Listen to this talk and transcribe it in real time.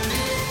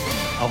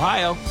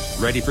Ohio,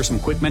 ready for some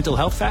quick mental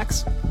health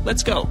facts?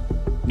 Let's go.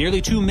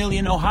 Nearly 2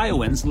 million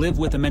Ohioans live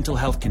with a mental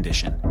health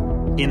condition.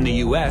 In the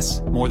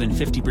U.S., more than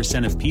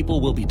 50% of people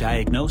will be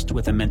diagnosed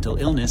with a mental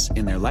illness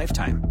in their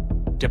lifetime.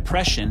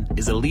 Depression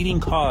is a leading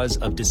cause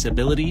of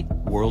disability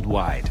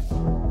worldwide.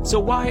 So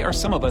why are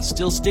some of us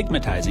still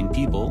stigmatizing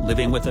people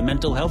living with a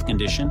mental health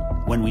condition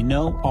when we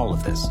know all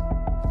of this?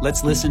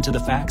 Let's listen to the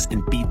facts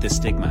and beat the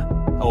stigma.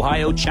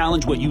 Ohio,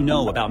 challenge what you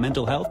know about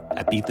mental health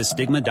at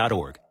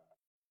beatthestigma.org.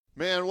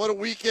 Man, what a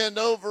weekend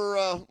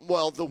over,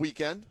 the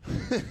weekend,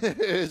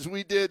 as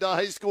we did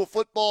high school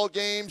football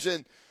games.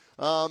 And,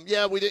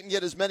 we didn't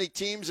get as many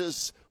teams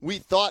as we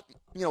thought,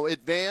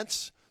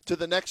 advance to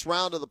the next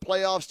round of the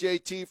playoffs,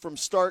 JT, from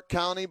Stark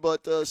County.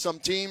 But some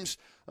teams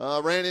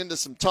ran into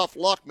some tough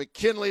luck.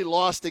 McKinley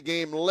lost a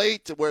game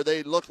late where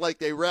they looked like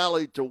they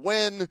rallied to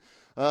win.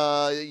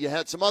 You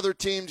had some other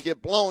teams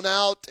get blown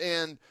out,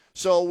 and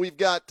so we've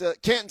got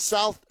Canton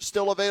South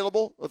still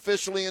available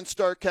officially in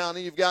Stark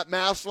County. You've got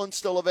Massillon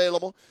still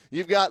available.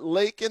 You've got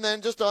Lake, and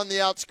then just on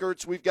the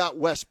outskirts, we've got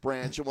West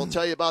Branch. And we'll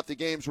tell you about the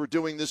games we're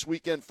doing this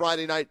weekend,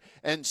 Friday night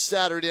and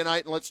Saturday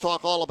night. And let's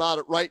talk all about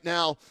it right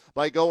now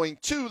by going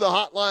to the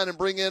hotline and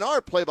bring in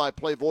our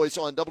play-by-play voice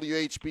on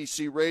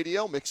WHBC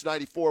Radio, Mix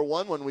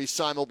 94.1 when we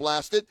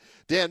simulblasted.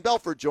 Dan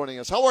Belford joining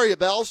us. How are you,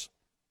 Bells?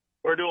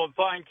 We're doing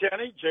fine,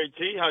 Kenny.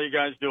 JT, how you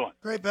guys doing?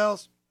 Great,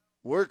 Bells.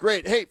 We're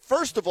great. Hey,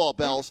 first of all,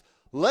 Bells,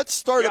 let's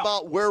start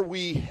about where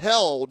we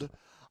held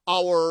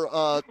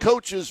our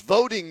coaches'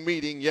 voting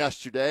meeting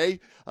yesterday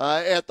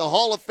at the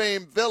Hall of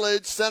Fame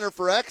Village Center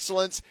for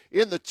Excellence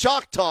in the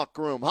Chalk Talk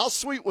room. How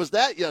sweet was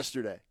that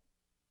yesterday?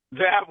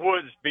 That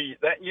was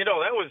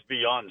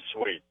beyond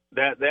sweet.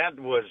 That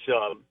was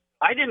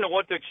I didn't know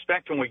what to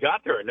expect when we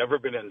got there. I'd never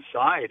been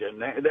inside,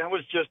 and that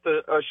was just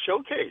a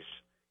showcase.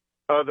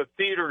 The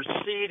theater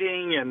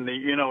seating and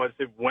as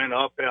it went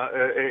up,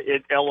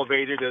 it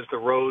elevated as the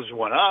rows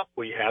went up.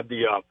 We had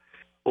the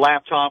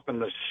laptop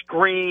and the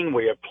screen.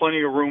 We have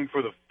plenty of room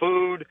for the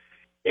food,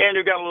 and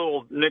you got a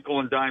little nickel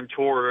and dime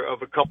tour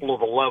of a couple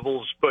of the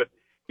levels. But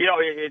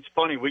it's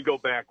funny. We go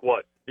back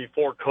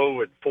before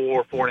COVID,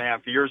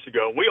 4.5 years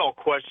ago. We all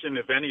questioned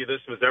if any of this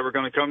was ever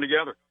going to come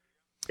together,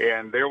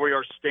 and there we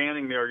are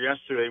standing there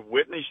yesterday,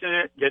 witnessing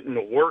it, getting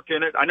to work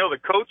in it. I know the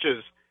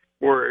coaches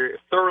were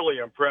thoroughly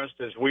impressed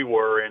as we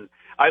were, and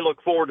I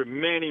look forward to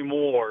many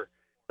more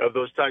of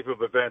those type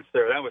of events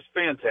there. That was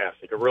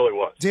fantastic. It really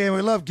was. Dan,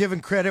 we love giving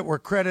credit where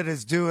credit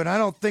is due, and I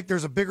don't think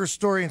there's a bigger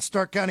story in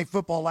Stark County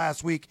football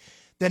last week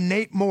than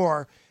Nate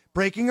Moore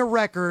breaking a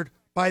record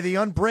by the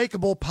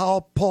unbreakable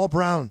Paul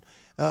Brown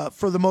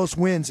for the most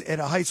wins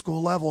at a high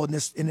school level in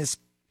this,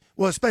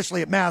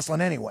 especially at Massillon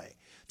anyway.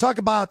 Talk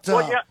about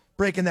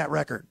breaking that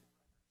record.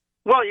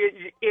 Well,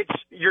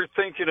 you're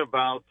thinking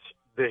about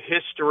the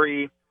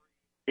history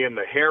in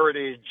the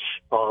heritage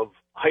of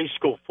high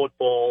school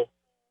football,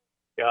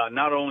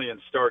 not only in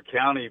Stark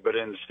County, but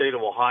in the state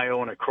of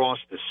Ohio and across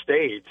the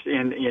states.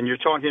 And you're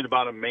talking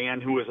about a man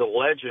who is a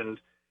legend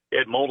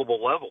at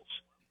multiple levels.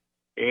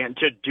 And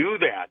to do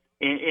that,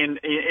 and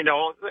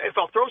if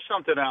I'll throw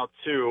something out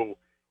too,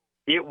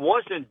 it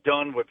wasn't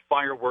done with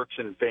fireworks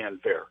and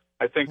fanfare.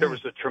 I think there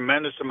was a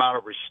tremendous amount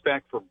of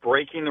respect for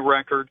breaking the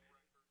record.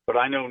 But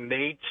I know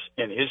Nate's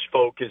and his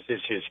focus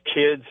is his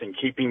kids and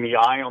keeping the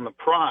eye on the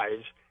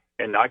prize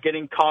and not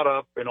getting caught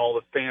up in all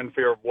the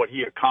fanfare of what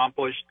he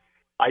accomplished.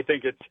 I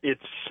think it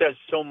says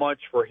so much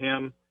for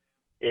him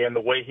and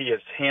the way he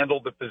has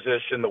handled the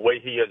position, the way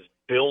he has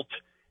built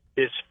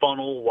his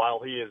funnel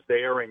while he is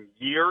there, and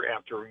year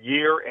after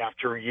year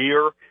after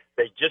year,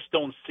 they just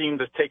don't seem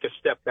to take a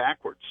step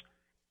backwards.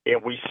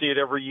 And we see it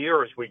every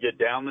year as we get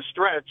down the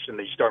stretch and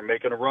they start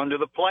making a run to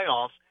the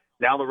playoffs.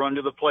 Now the run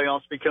to the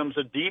playoffs becomes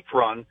a deep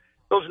run.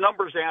 Those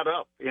numbers add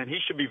up, and he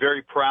should be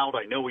very proud.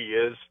 I know he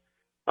is.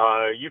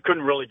 You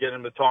couldn't really get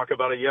him to talk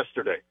about it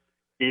yesterday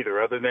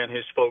either, other than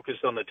his focus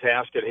on the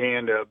task at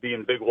hand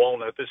being Big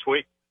Walnut this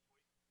week.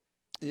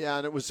 Yeah,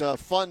 and it was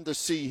fun to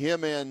see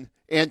him and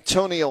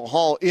Antonio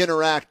Hall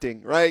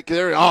interacting, right?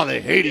 They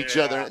hate each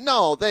other.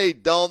 No, they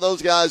don't.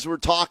 Those guys were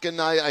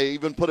talking. I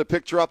even put a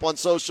picture up on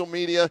social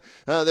media.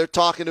 They're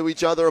talking to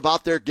each other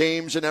about their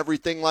games and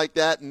everything like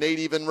that. And Nate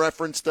even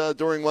referenced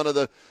during one of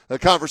the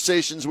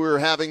conversations we were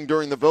having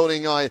during the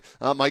voting,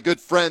 my good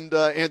friend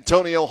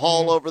Antonio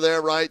Hall over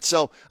there, right?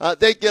 So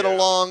they get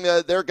along.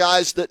 They're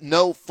guys that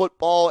know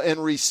football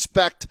and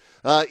respect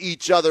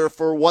each other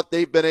for what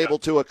they've been able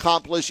to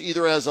accomplish,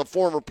 either as a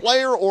former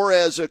player or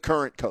as a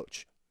current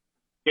coach.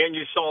 And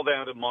you saw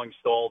that amongst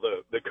all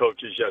the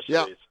coaches yesterday.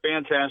 Yeah. It's a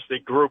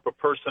fantastic group of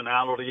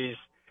personalities,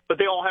 but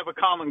they all have a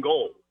common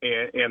goal,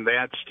 and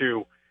that's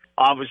to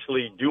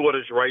obviously do what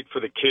is right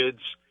for the kids,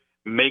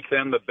 make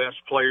them the best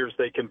players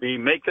they can be,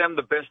 make them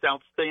the best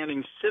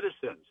outstanding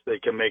citizens they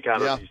can make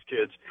out of these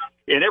kids.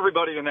 And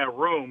everybody in that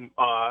room,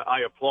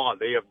 I applaud.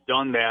 They have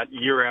done that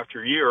year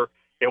after year,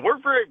 and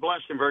we're very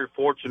blessed and very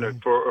fortunate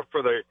for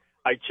the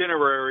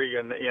itinerary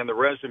and the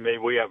resume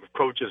we have of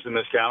coaches in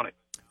this county.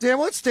 Dan,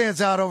 what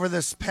stands out over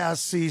this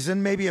past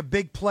season? Maybe a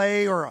big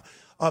play or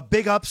a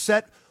big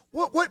upset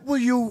What will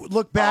you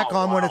look back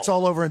on when it's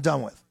all over and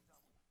done with?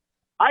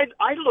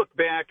 I look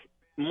back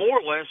more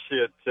or less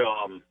at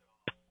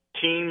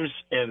teams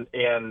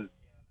and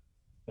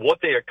what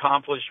they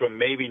accomplished when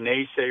maybe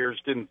naysayers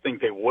didn't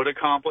think they would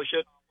accomplish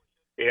it.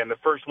 And the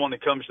first one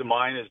that comes to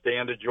mind is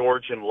Dan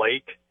DeGeorge and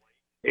Lake.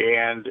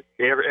 And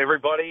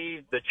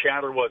everybody, the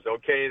chatter was,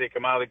 okay, they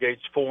come out of the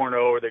gates 4-0,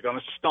 or they're going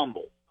to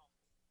stumble.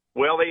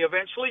 Well, they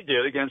eventually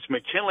did against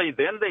McKinley.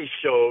 Then they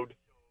showed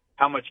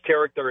how much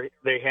character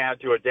they had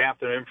to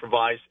adapt and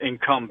improvise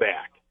and come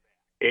back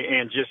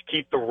and just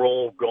keep the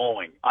roll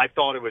going. I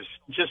thought it was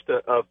just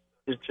a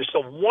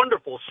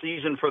wonderful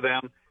season for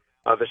them.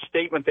 The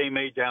statement they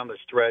made down the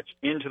stretch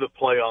into the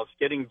playoffs,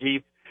 getting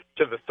deep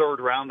to the third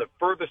round, the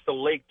furthest the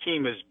Lake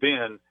team has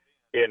been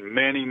in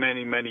many,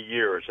 many, many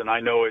years. And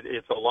I know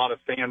it's a lot of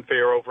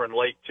fanfare over in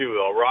Lake,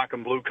 too. Rock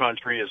and Blue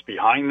Country is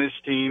behind this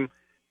team.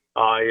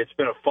 It's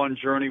been a fun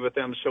journey with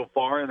them so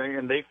far,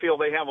 and they feel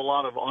they have a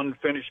lot of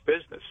unfinished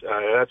business.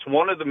 That's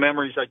one of the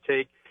memories I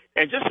take.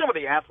 And just some of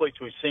the athletes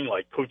we've seen,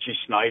 like Poochie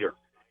Snyder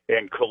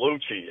and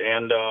Colucci,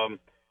 and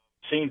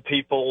seeing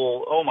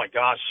people, oh, my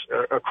gosh,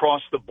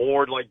 across the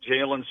board, like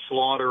Jalen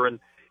Slaughter and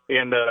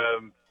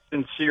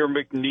Sincere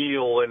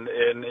McNeil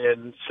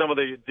and some of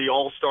the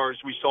all-stars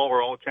we saw,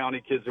 or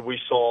all-county kids that we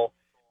saw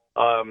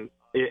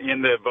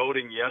in the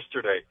voting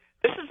yesterday.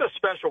 This is a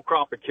special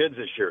crop of kids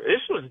this year.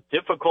 This was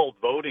difficult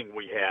voting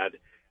we had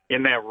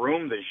in that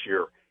room this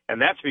year,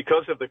 and that's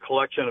because of the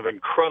collection of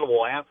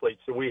incredible athletes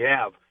that we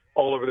have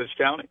all over this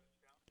county.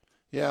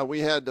 Yeah, we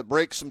had to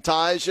break some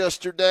ties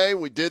yesterday.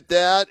 We did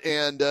that,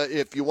 and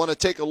if you want to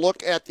take a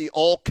look at the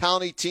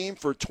all-county team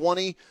for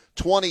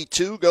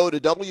 2022, go to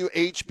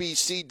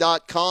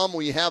WHBC.com.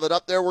 We have it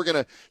up there. We're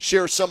going to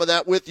share some of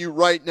that with you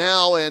right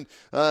now. And,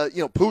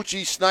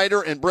 Poochie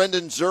Snyder and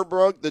Brendan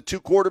Zerbrug, the two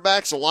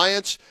quarterbacks,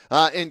 Alliance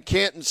and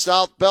Canton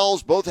South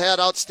Bells, both had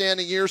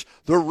outstanding years.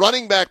 The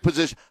running back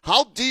position,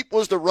 how deep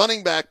was the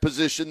running back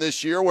position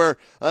this year where,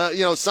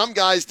 some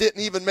guys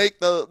didn't even make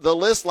the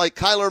list, like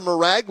Kyler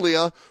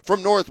Maraglia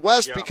from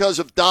Northwest because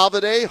of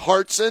Davide,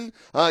 Hartson,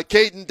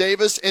 Caden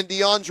Davis, and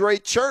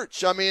DeAndre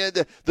Church. I mean,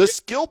 the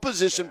skill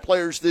position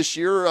players this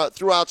year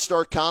throughout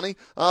Stark County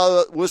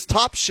was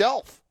top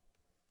shelf.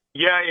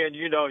 Yeah, and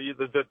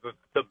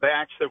the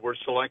backs that were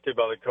selected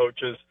by the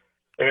coaches,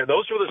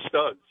 those were the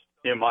studs,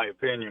 in my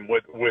opinion,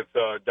 with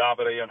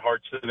Davide and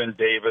Hartson and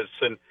Davis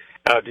and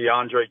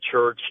DeAndre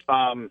Church.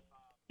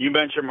 You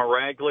mentioned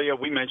Maraglia.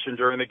 We mentioned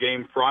during the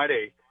game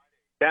Friday,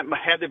 that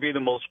had to be the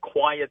most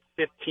quiet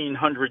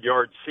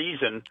 1,500-yard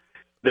season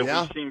that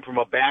we've seen from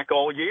a back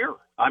all year.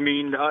 I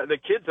mean, the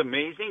kid's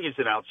amazing. He's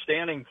an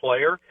outstanding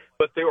player,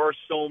 but there are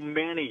so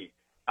many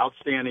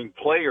outstanding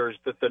players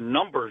that the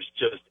numbers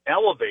just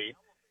elevate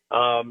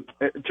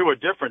to a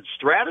different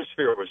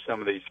stratosphere with some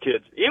of these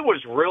kids. It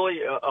was really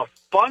a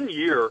fun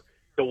year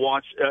to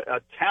watch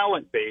a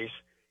talent base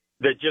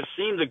that just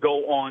seemed to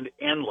go on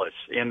endless.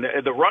 And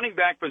the running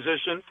back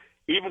position,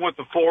 even with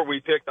the four we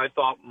picked, I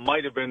thought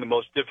might have been the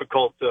most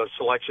difficult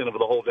selection of the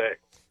whole day.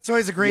 It's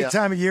always a great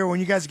time of year when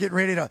you guys are getting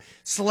ready to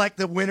select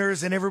the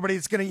winners and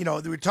everybody's going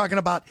to, we're talking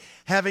about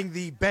having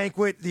the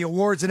banquet, the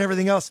awards, and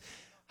everything else.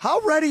 How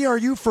ready are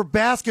you for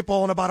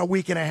basketball in about a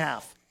week and a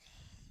half?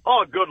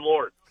 Oh, good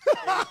Lord.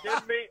 Are you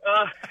kidding me?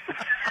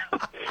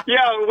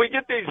 We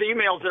get these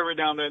emails every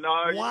now and then.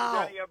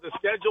 Wow. You have the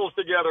schedules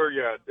together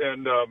yet?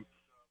 And,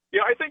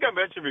 I think I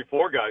mentioned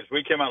before, guys,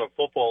 we came out of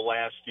football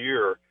last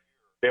year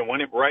and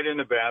went right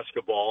into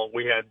basketball.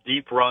 We had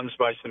deep runs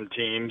by some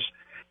teams.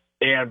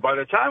 And by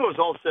the time it was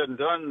all said and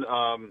done,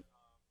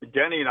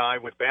 Denny and I,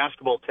 with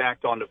basketball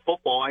tacked onto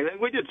football, I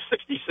think we did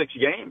 66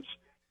 games.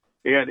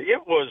 And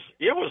it was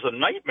a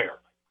nightmare.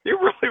 It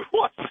really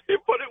was. But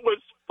it was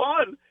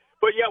fun.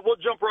 But, we'll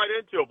jump right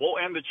into it. We'll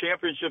end the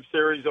championship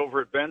series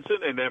over at Benson,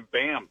 and then,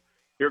 bam,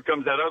 here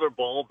comes that other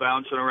ball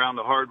bouncing around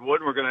the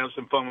hardwood, and we're going to have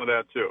some fun with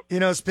that, too.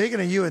 Speaking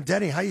of you and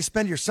Denny, how you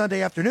spend your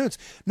Sunday afternoons?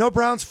 No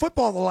Browns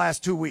football the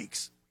last 2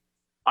 weeks.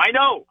 I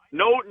know.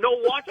 No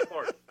watch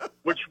party,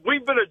 which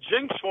we've been a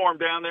jinx for them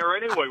down there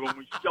anyway when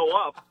we show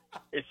up.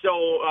 And so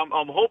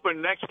I'm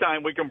hoping next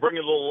time we can bring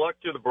a little luck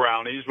to the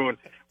Brownies when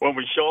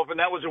we show up. And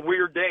that was a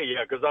weird day,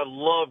 because I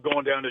love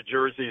going down to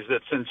Jersey's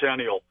at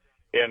Centennial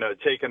and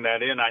taking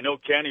that in. I know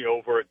Kenny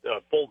over at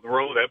Fulton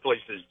Road, that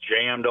place is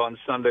jammed on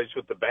Sundays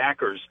with the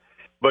backers.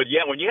 But,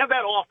 when you have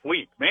that off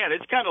week, man,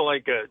 it's kind of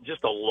like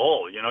just a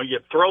lull. You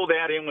throw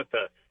that in with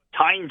the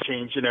time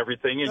change and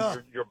everything,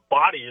 and your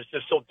body is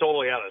just so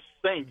totally out of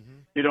sync,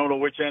 you don't know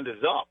which end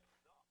is up.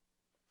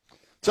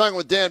 Talking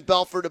with Dan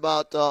Belford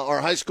about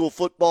our high school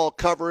football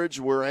coverage.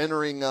 We're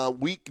entering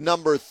week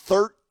number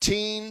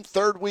 13,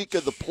 third week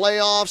of the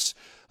playoffs.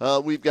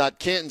 We've got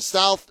Canton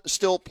South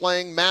still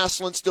playing,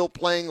 Massillon still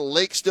playing,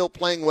 Lake still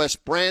playing,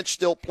 West Branch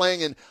still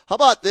playing. And how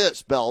about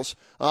this, Bells?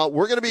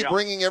 We're going to be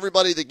bringing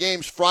everybody the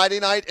games Friday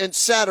night and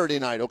Saturday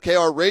night, okay?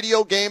 Our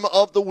radio game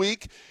of the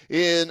week,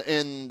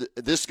 and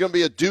this is going to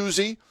be a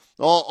doozy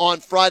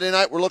on Friday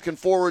night. We're looking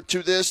forward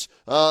to this.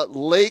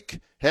 Lake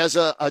has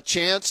a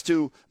chance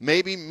to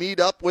maybe meet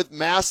up with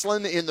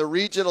Massillon in the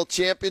regional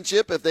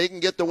championship if they can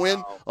get the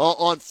win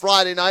on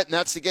Friday night, and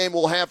that's the game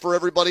we'll have for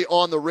everybody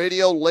on the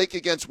radio. Lake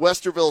against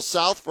Westerville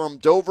South from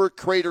Dover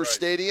Crater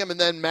Stadium, and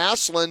then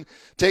Massillon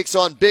takes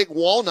on Big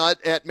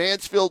Walnut at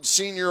Mansfield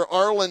Senior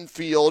Arlen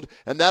Field,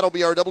 and that'll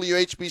be our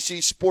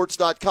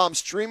WHBCSports.com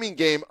streaming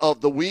game of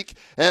the week.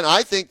 And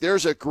I think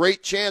there's a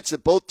great chance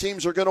that both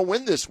teams are going to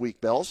win this week,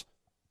 Bells.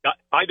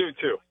 I do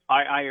too.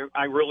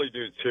 I really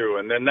do too.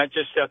 And then that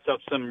just sets up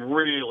some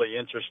really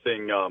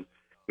interesting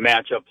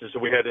matchups as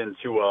we head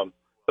into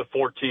the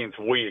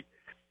 14th week.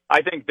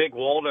 I think Big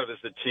Walnut is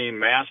the team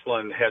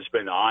Massillon has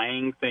been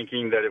eyeing,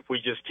 thinking that if we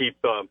just keep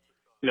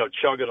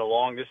chugging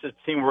along, this is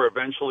a team we're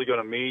eventually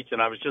going to meet.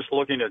 And I was just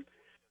looking at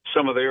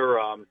some of their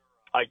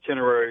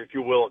itinerary, if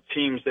you will, of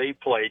teams they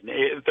played. And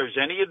if there's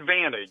any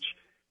advantage,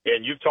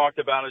 and you've talked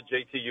about it,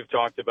 JT, you've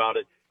talked about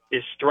it,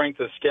 is strength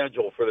of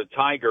schedule for the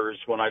Tigers.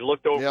 When I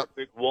looked over at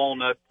Big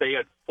Walnut, they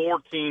had 4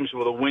 teams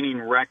with a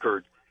winning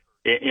record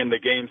in the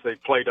games they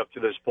played up to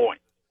this point.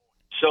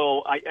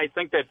 So I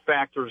think that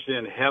factors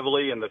in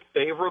heavily in the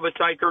favor of the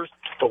Tigers.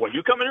 But when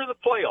you come into the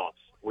playoffs,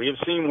 we have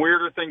seen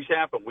weirder things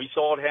happen. We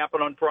saw it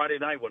happen on Friday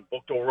night when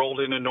Bookville rolled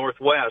into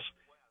Northwest,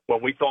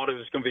 when we thought it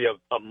was going to be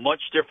a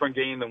much different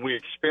game than we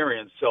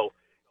experienced. So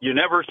you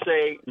never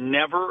say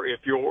never if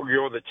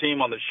you're the team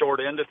on the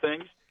short end of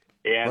things.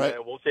 And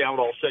we'll see how it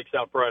all shakes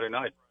out Friday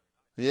night.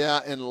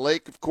 Yeah, and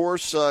Lake, of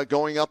course,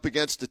 going up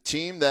against a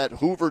team that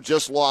Hoover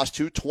just lost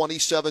to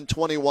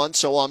 27-21.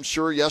 So I'm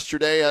sure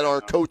yesterday at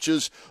our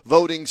coaches'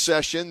 voting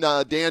session,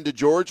 Dan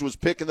DeGeorge was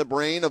picking the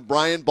brain of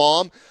Brian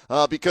Baum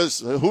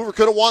because Hoover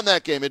could have won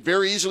that game. It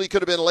very easily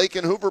could have been Lake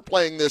and Hoover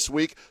playing this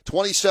week.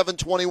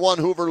 27-21,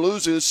 Hoover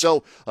loses.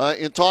 So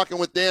in talking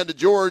with Dan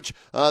DeGeorge,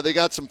 they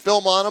got some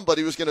film on him, but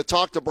he was going to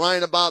talk to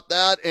Brian about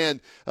that.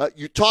 And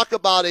you talk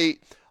about a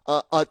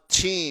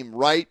team,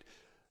 right?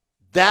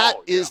 That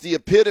is the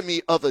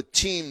epitome of a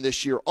team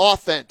this year.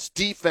 Offense,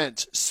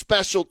 defense,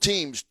 special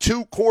teams,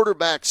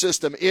 2-quarterback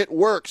system. It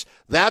works.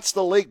 That's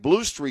the Lake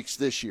Blue Streaks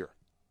this year.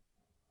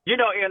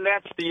 And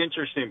that's the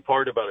interesting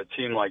part about a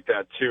team like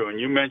that, too. And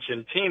you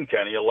mentioned team,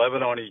 Kenny,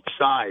 11 on each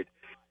side.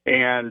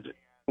 And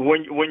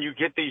when you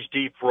get these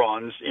deep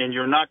runs and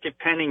you're not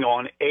depending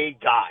on a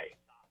guy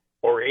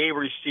or a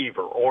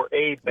receiver or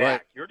a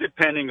back, you're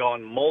depending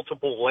on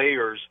multiple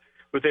layers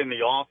within the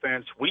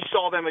offense. We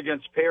saw them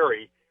against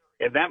Perry,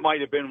 and that might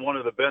have been one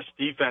of the best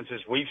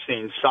defenses we've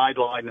seen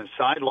sideline and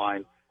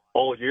sideline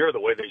all year, the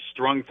way they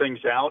strung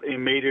things out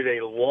and made it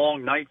a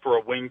long night for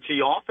a wing T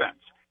offense.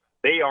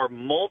 They are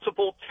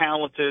multiple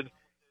talented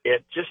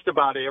at just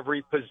about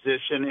every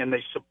position, and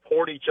they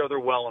support each other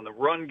well in the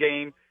run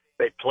game.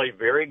 They play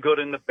very good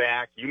in the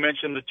back. You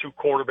mentioned the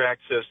 2-quarterback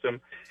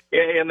system,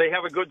 and they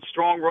have a good,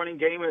 strong running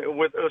game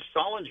with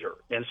Solinger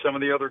and some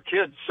of the other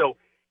kids. So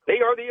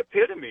they are the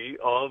epitome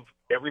of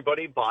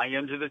everybody buy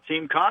into the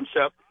team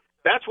concept.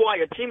 That's why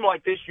a team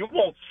like this, you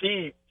won't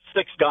see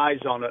 6 guys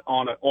on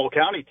an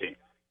all-county team.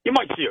 You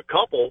might see a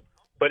couple,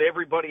 but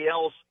everybody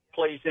else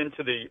plays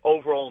into the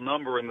overall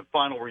number and the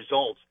final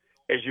results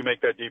as you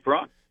make that deep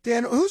run.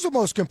 Dan, who's the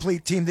most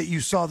complete team that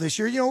you saw this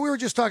year? We were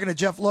just talking to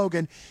Jeff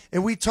Logan,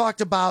 and we talked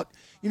about,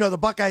 the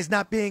Buckeyes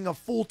not being a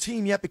full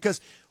team yet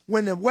because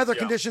when the weather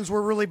conditions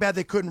were really bad,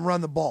 they couldn't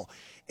run the ball.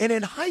 And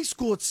in high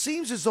school, it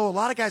seems as though a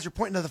lot of guys are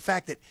pointing to the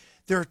fact that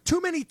there are too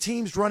many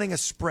teams running a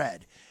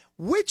spread.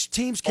 Which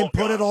teams can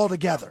put it all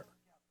together?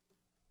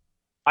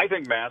 I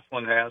think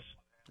Massillon has.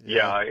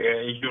 Yeah,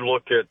 you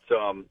look at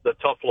the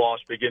tough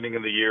loss beginning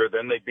of the year,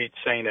 then they beat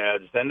St.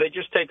 Ed's, then they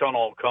just take on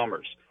all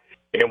comers.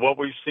 And what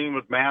we've seen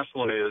with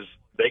Massillon is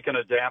they can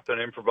adapt and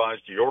improvise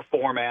to your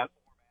format.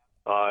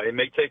 It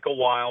may take a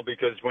while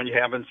because when you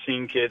haven't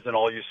seen kids and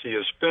all you see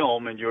is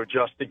film and you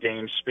adjust the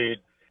game speed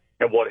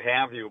and what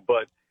have you,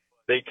 but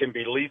they can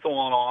be lethal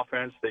on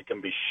offense. They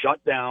can be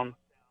shut down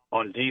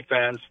on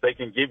defense. They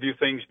can give you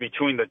things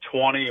between the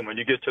 20, and when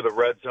you get to the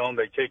red zone,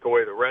 they take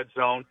away the red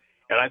zone.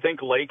 And I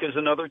think Lake is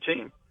another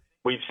team.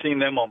 We've seen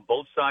them on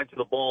both sides of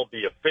the ball be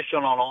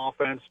efficient on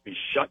offense, be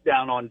shut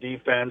down on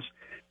defense.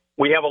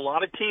 We have a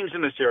lot of teams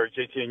in this area,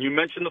 JT, and you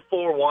mentioned the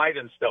 4 wide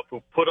and stuff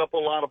who put up a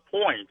lot of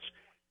points,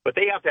 but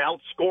they have to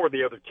outscore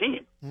the other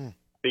team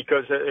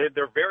because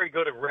they're very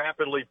good at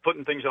rapidly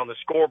putting things on the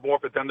scoreboard,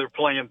 but then they're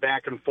playing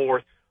back and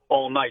forth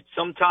all night.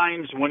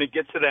 Sometimes when it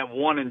gets to that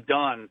one and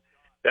done,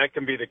 that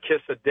can be the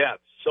kiss of death.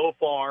 So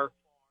far,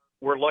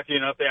 we're lucky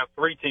enough to have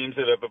 3 teams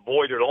that have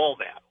avoided all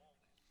that.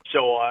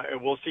 So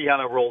we'll see how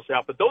that rolls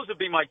out. But those would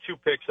be my 2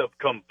 picks of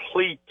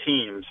complete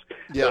teams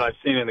that I've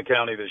seen in the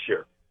county this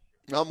year.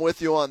 I'm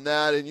with you on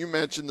that. And you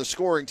mentioned the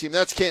scoring team.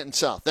 That's Canton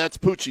South. That's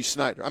Poochie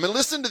Snyder. I mean,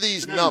 listen to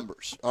these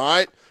numbers, all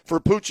right, for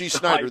Poochie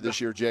Snyder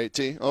this year,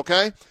 JT,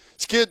 okay?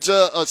 This kid's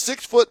a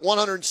 6 foot,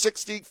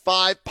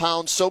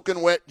 165-pound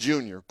soaking wet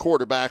junior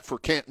quarterback for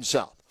Canton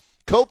South.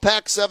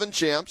 Co-Pac 7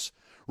 champs.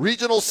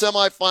 Regional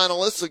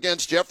semifinalists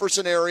against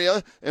Jefferson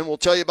area, and we'll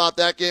tell you about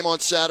that game on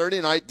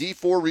Saturday night,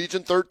 D4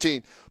 Region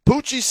 13.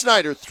 Poochie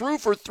Snyder threw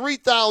for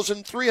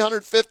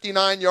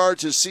 3,359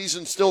 yards, his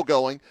season still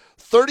going,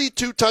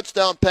 32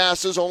 touchdown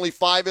passes, only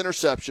 5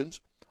 interceptions.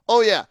 Oh,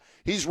 yeah.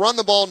 He's run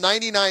the ball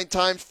 99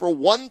 times for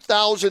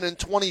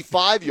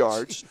 1,025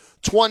 yards,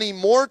 20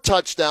 more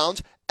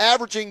touchdowns,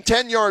 averaging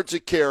 10 yards a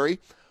carry.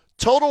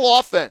 Total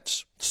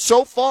offense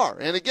so far,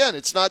 and again,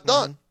 it's not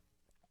done,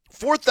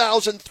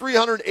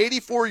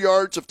 4,384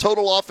 yards of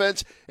total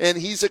offense, and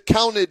he's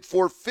accounted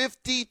for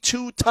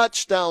 52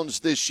 touchdowns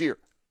this year.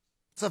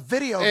 It's a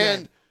video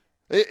and game.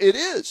 It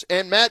is.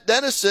 And Matt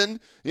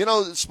Dennison,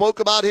 spoke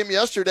about him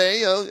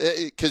yesterday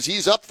because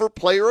he's up for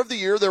Player of the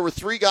Year. There were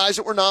 3 guys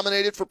that were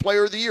nominated for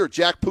Player of the Year: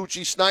 Jack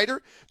Poochie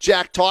Snyder,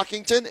 Jack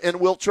Talkington, and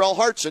Wiltrell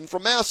Hartson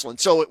from Massillon.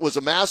 So it was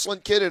a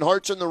Massillon kid and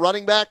Hartson, the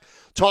running back,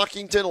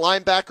 Talkington,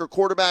 linebacker,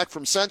 quarterback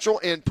from Central,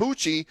 and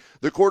Poochie,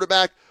 the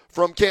quarterback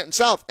from Canton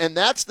South. And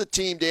that's the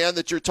team, Dan,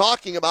 that you're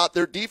talking about.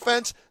 Their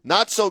defense,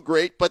 not so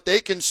great, but they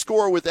can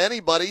score with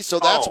anybody. So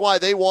that's why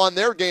they won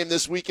their game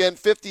this weekend,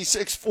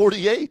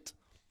 56-48.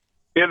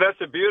 Yeah, that's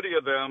the beauty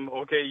of them.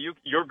 Okay,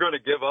 you're going to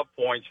give up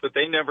points, but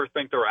they never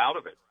think they're out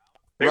of it.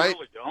 They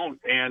really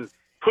don't. And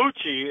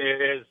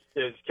Poochie,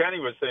 as Kenny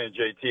was saying,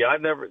 JT, I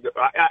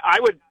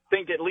would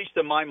think, at least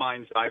in my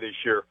mind's eye this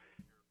year,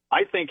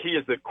 I think he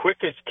is the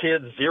quickest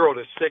kid 0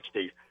 to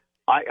 60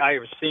 I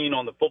have seen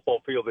on the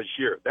football field this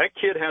year. That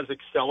kid has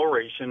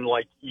acceleration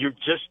like you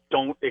just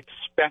don't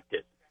expect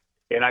it.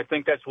 And I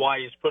think that's why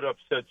he's put up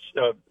such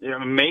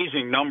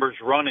amazing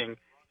numbers running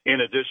in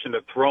addition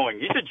to throwing.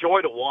 He's a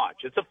joy to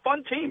watch. It's a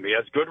fun team. He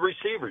has good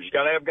receivers. You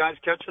got to have guys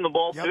catching the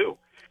ball, too.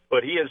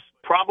 But he is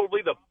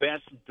probably the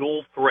best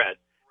dual threat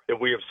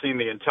that we have seen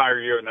the entire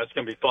year, and that's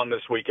going to be fun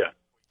this weekend.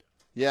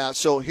 Yeah,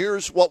 so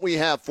here's what we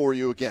have for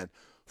you again.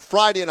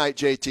 Friday night,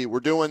 JT, we're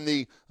doing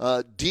the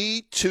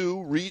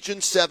D2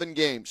 Region 7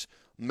 games.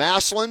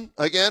 Massillon,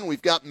 again,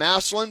 we've got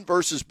Massillon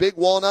versus Big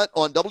Walnut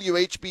on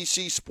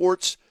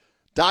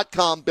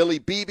WHBCSports.com. Billy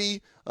Beebe,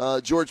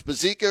 George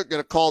Bazika are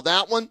going to call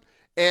that one.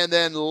 And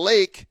then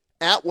Lake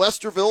at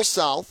Westerville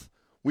South.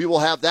 We will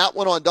have that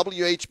one on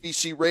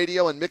WHBC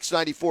Radio and Mix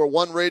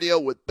 94.1 Radio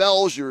with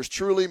Bells, yours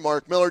truly,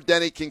 Mark Miller,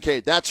 Denny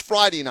Kincaid. That's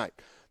Friday night.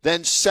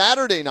 Then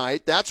Saturday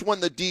night, that's when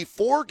the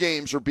D4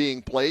 games are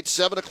being played,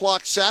 7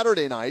 o'clock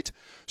Saturday night.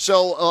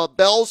 So,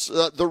 Bells,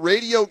 the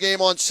radio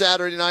game on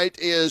Saturday night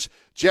is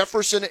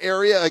Jefferson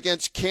area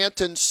against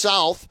Canton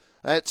South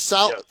at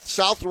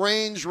South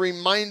Range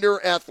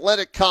Reminder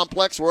Athletic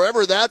Complex,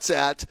 wherever that's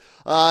at.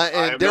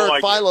 And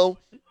Derek Philo.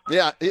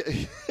 Yeah,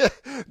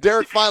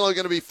 Derek Philo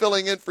going to be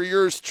filling in for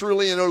yours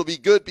truly, and it'll be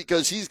good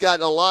because he's got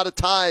a lot of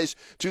ties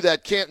to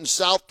that Canton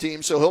South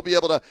team, so he'll be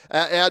able to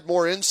add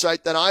more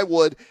insight than I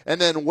would.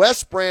 And then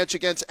West Branch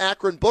against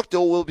Akron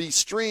Bookdale will be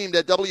streamed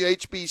at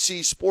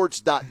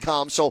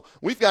WHBCSports.com. So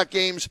we've got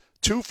games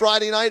 2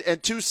 Friday night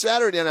and 2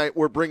 Saturday night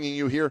we're bringing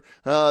you here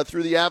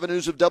through the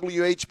avenues of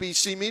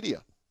WHBC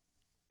Media.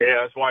 Yeah,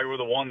 that's why we're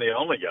the one, the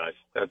only guys.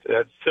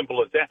 That's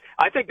simple as that.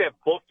 I think that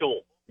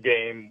Bookdale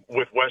game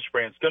with West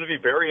Branch is going to be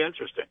very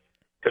interesting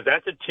because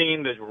that's a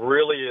team that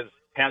really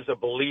has a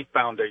belief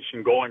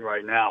foundation going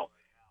right now.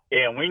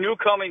 And we knew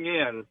coming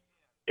in,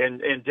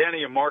 and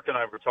Denny and Mark and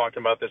I were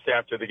talking about this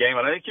after the game,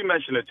 and I think you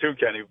mentioned it too,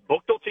 Kenny.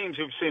 Bookdale teams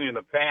we've seen in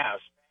the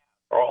past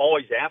are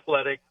always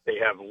athletic. They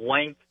have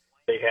length.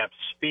 They have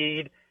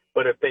speed.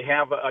 But if they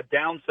have a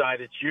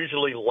downside, it's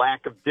usually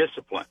lack of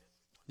discipline.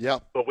 Yeah.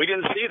 But we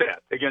didn't see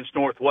that against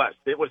Northwest.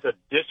 It was a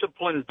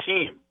disciplined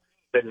team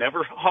that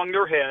never hung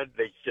their head.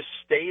 They just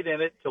stayed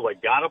in it till they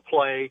got a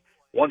play.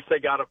 Once they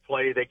got a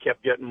play, they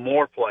kept getting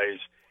more plays.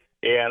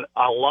 And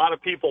a lot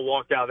of people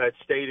walked out of that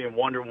stadium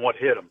wondering what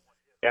hit them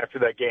after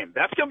that game.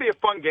 That's going to be a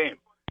fun game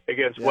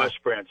against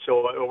West Branch.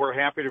 So we're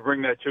happy to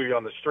bring that to you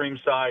on the stream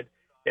side.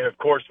 And, of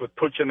course, with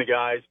Pooch and the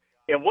guys.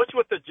 And what's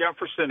with the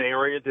Jefferson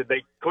area?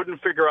 They couldn't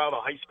figure out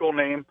a high school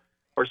name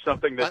or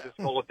something that just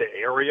call it the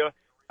area?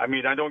 I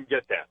mean, I don't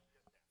get that.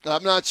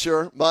 I'm not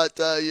sure, but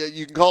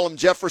you can call him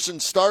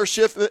Jefferson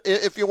Starship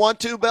if you want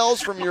to,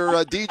 Bells, from your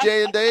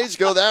DJing days.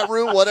 Go that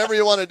route, whatever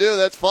you want to do,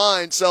 that's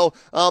fine. So,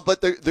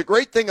 but the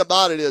great thing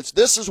about it is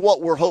this is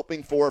what we're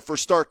hoping for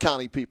Stark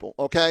County people,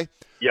 okay?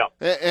 Yeah.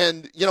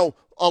 And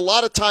a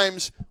lot of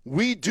times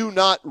we do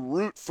not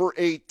root for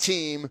a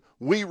team.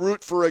 We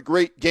root for a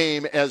great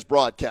game as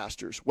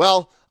broadcasters.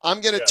 Well, I'm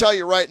going to tell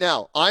you right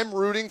now, I'm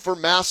rooting for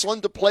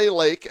Massillon to play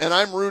Lake, and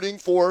I'm rooting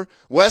for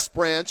West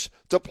Branch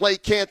to play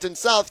Canton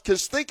South,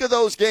 because think of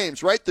those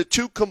games, right? The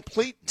 2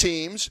 complete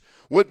teams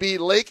would be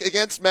Lake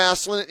against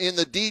Massillon in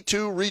the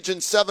D2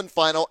 Region 7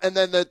 final, and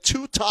then the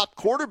 2 top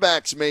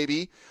quarterbacks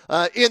maybe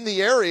in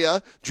the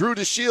area, Drew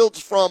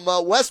DeShields from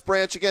West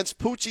Branch against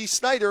Poochie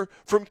Snyder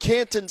from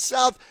Canton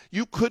South.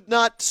 You could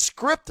not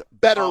script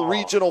better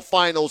regional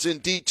finals in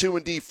D2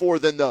 and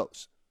D4 than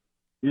those.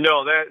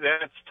 No,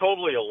 that's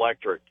totally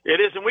electric.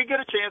 It is, and we get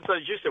a chance,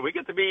 as you said, we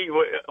get to be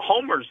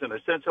homers in a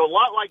sense, a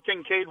lot like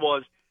Kincaid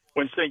was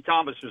when St.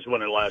 Thomas was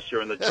winning last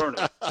year in the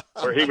tournament,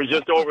 where he was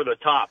just over the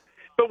top.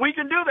 But we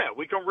can do that.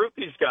 We can root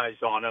these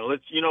guys on, and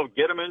let's,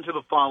 get them into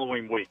the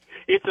following week.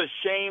 It's a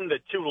shame that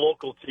 2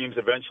 local teams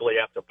eventually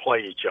have to play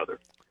each other.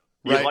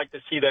 You'd like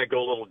to see that go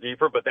a little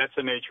deeper, but that's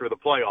the nature of the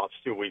playoffs,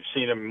 too. We've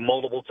seen them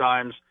multiple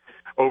times.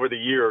 over the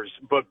years.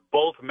 But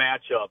both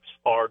matchups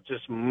are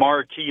just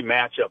marquee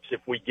matchups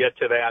if we get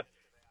to that.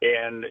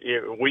 And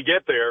if we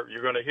get there,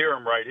 you're going to hear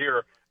them right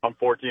here on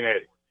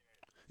 1480.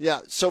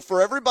 Yeah, so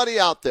for everybody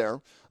out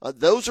there,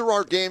 those are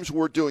our games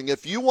we're doing.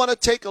 If you want to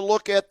take a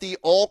look at the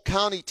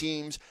all-county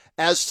teams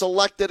as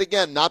selected,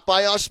 again, not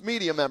by us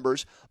media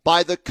members,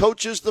 by the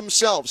coaches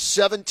themselves.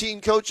 17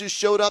 coaches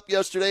showed up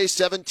yesterday.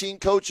 17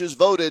 coaches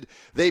voted.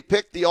 They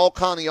picked the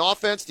all-county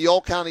offense, the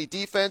all-county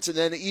defense, and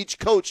then each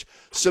coach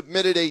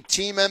submitted a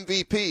team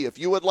MVP. If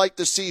you would like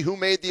to see who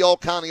made the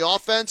all-county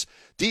offense,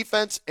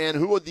 defense, and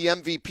who the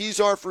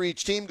MVPs are for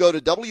each team, go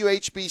to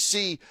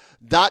WHBC.com.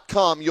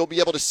 You'll be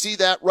able to see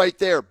that right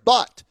there.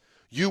 But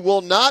you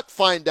will not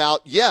find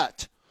out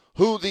yet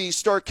who the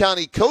Stark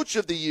County Coach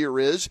of the Year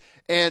is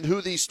and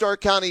who the Stark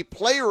County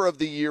Player of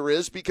the Year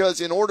is, because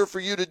in order for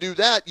you to do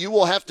that, you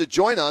will have to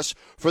join us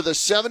for the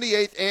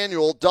 78th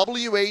Annual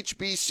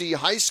WHBC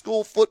High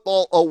School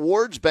Football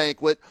Awards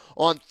Banquet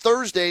on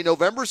Thursday,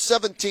 November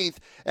 17th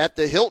at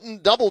the Hilton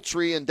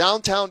Doubletree in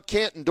downtown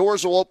Canton.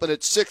 Doors will open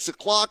at 6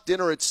 o'clock,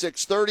 dinner at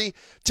 6:30.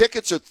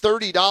 Tickets are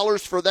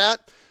 $30 for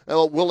that.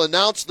 We'll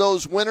announce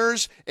those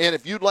winners, and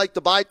if you'd like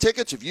to buy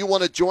tickets, if you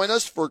want to join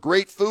us for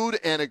great food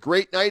and a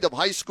great night of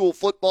high school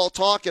football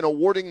talk and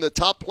awarding the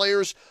top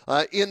players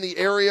in the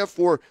area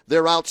for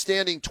their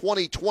outstanding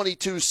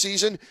 2022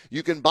 season,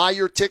 you can buy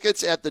your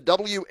tickets at the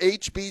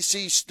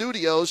WHBC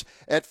Studios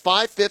at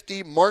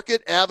 550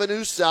 Market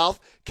Avenue South.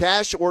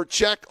 Cash or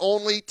check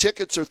only.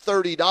 Tickets are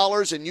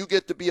 $30, and you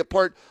get to be a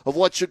part of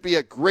what should be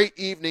a great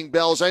evening,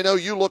 Bells. I know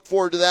you look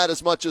forward to that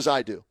as much as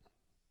I do.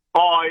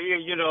 Oh,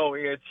 you know,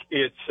 it's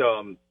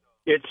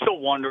so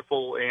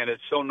wonderful, and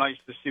it's so nice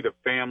to see the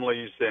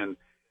families and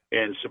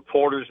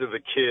supporters of the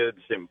kids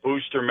and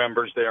booster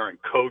members there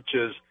and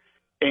coaches.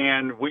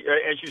 And we,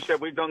 as you said,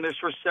 we've done this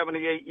for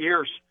 78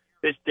 years.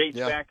 This dates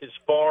back as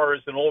far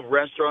as an old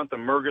restaurant, the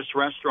Murgus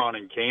Restaurant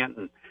in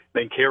Canton,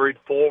 then carried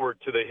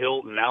forward to the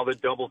Hilton, now the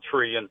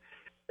Doubletree, and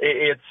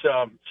it's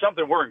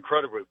something we're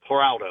incredibly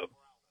proud of.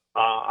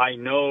 I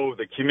know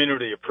the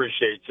community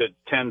appreciates it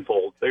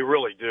tenfold. They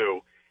really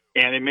do.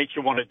 And it makes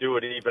you want to do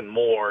it even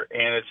more.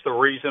 And it's the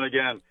reason,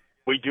 again,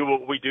 we do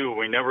what we do.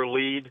 We never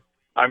lead.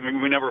 I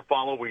mean, we never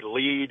follow. We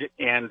lead.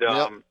 And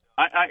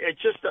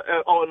it's just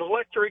an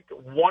electric,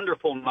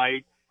 wonderful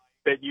night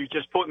that you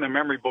just put in the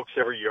memory books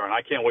every year. And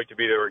I can't wait to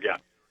be there again.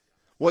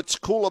 What's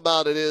cool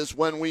about it is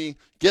when we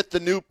get the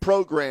new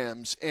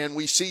programs and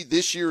we see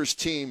this year's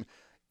team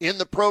in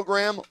the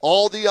program,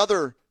 all the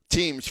other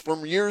teams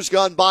from years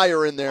gone by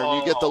are in there, and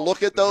you get to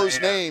look at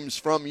those names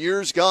from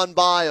years gone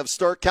by of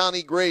Stark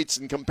County greats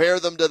and compare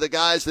them to the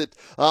guys that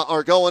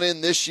are going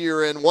in this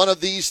year. And one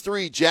of these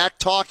three, Jack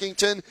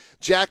Talkington,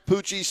 Jack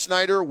Poochie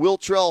Snyder,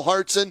 Wiltrell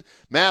Hartson,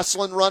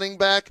 Massillon running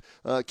back,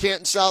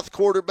 Canton South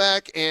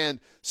quarterback, and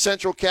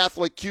Central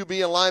Catholic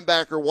QB and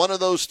linebacker, one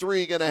of those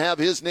three going to have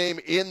his name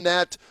in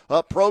that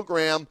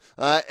program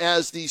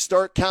as the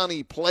Stark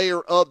County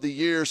Player of the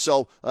Year.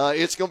 So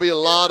it's going to be a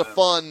lot of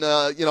fun,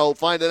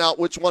 finding out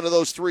which one of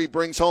those three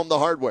brings home the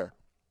hardware.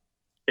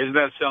 Isn't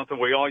that something?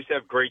 We always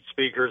have great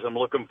speakers. I'm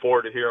looking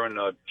forward to hearing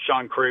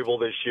Sean Crable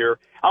this year.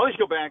 I always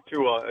go back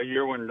to a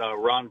year when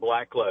Ron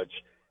Blackledge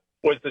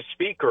was the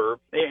speaker.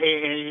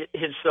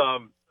 His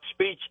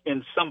speech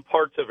in some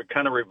parts of it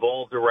kind of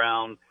revolved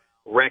around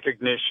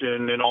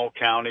recognition in all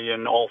county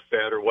and all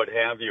fed or what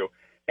have you.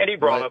 And he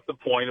brought up the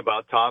point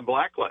about Todd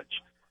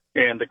Blackledge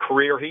and the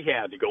career he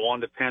had to go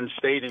on to Penn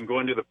State and go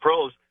into the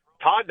pros.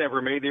 Todd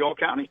never made the all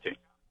county team.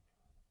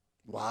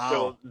 Wow.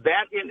 So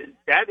that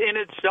in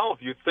itself,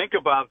 you think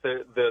about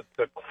the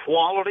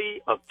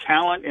quality of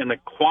talent and the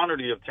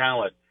quantity of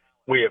talent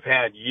we have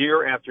had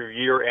year after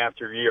year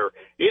after year.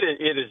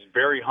 It is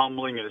very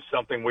humbling, and it's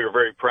something we are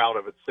very proud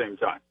of at the same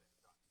time.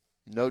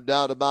 No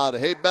doubt about it.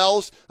 Hey,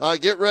 Bells,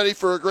 get ready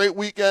for a great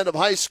weekend of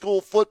high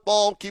school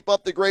football. Keep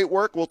up the great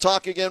work. We'll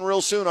talk again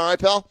real soon. All right,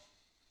 pal?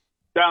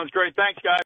 Sounds great. Thanks, guys.